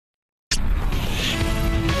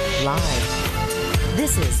Live.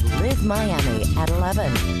 This is Live Miami at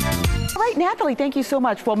 11. All right, Natalie, thank you so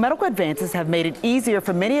much. Well, medical advances have made it easier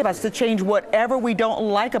for many of us to change whatever we don't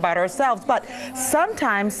like about ourselves, but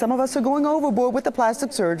sometimes some of us are going overboard with the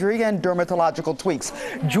plastic surgery and dermatological tweaks.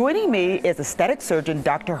 Joining me is aesthetic surgeon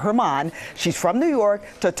Dr. Hirmand. She's from New York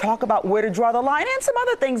to talk about where to draw the line and some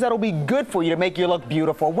other things that'll be good for you to make you look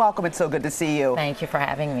beautiful. Welcome, it's so good to see you. Thank you for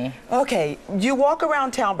having me. Okay, you walk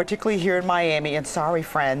around town, particularly here in Miami, and sorry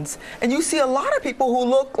friends, and you see a lot of people who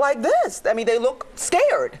look like this. I mean, they look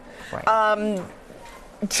scared. Right.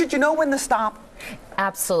 Should you know when to stop?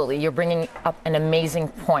 Absolutely. You're bringing up an amazing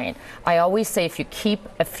point. I always say if you keep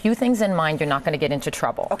a few things in mind, you're not going to get into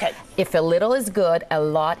trouble. Okay. If a little is good, a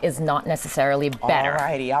lot is not necessarily better. All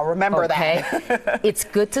righty, I'll remember that. It's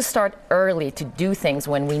good to start early to do things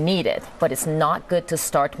when we need it, but it's not good to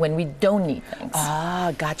start when we don't need things.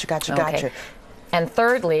 Ah, gotcha. And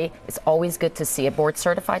thirdly, it's always good to see a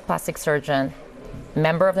board-certified plastic surgeon,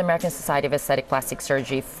 member of the American Society of Aesthetic Plastic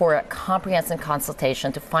Surgery, for a comprehensive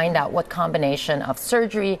consultation to find out what combination of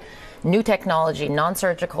surgery, new technology,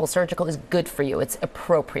 non-surgical, surgical is good for you. It's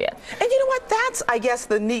appropriate. And you know what? That's, I guess,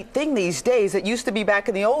 the neat thing these days. It used to be back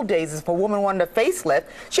in the old days, if a woman wanted a facelift,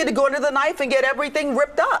 she had to go under the knife and get everything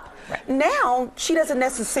ripped up. Right. Now, she doesn't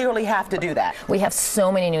necessarily have to do that. We have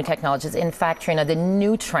so many new technologies. In fact, Trina, the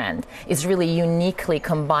new trend is really uniquely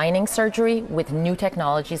combining surgery with new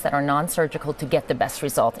technologies that are non-surgical to get the best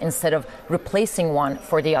result instead of replacing one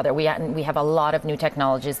for the other. We have a lot of new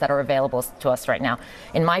technologies that are available to us right now.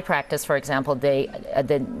 In my practice, for example,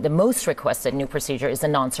 the most requested new procedure is the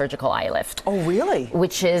non-surgical eye lift. Oh, really?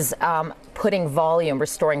 Which is putting volume,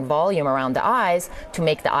 restoring volume around the eyes to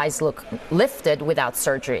make the eyes look lifted without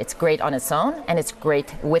surgery. It's great on its own, and it's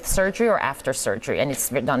great with surgery or after surgery, and it's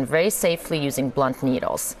done very safely using blunt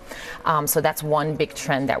needles. So that's one big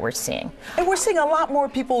trend that we're seeing. And we're seeing a lot more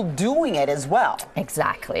people doing it as well.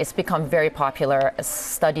 Exactly. It's become very popular.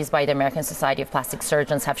 Studies by the American Society of Plastic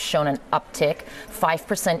Surgeons have shown an uptick,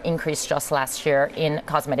 5% increase just last year in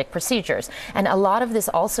cosmetic procedures. And a lot of this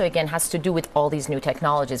also, again, has to do with all these new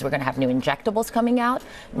technologies. We're going to have new injectables coming out,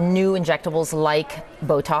 new injectables like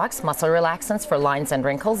Botox, muscle relaxants for lines and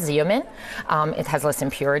wrinkles, Xeomin. It has less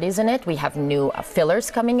impurities in it. We have new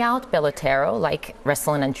fillers coming out, Belotero, like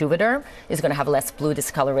Restylane and Juvederm, is going to have less blue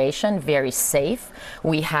discoloration, very safe.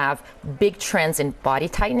 We have big trends in body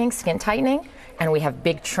tightening, skin tightening, and we have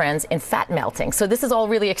big trends in fat melting. So this is all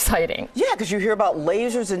really exciting. Yeah, because you hear about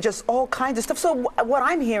lasers and just all kinds of stuff. So what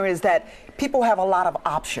I'm hearing is that people have a lot of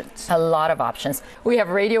options. A lot of options. We have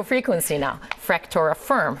radio frequency now. Fractora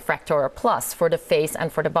Firm, Fractora Plus for the face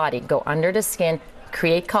and for the body. Go under the skin,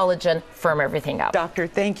 create collagen, firm everything up. Doctor,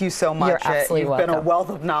 thank you so much. You're absolutely welcome. You've been a wealth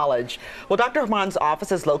of knowledge. Well, Dr. Hirmand's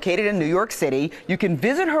office is located in New York City. You can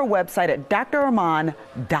visit her website at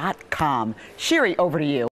drhirmand.com. Sherry, over to you.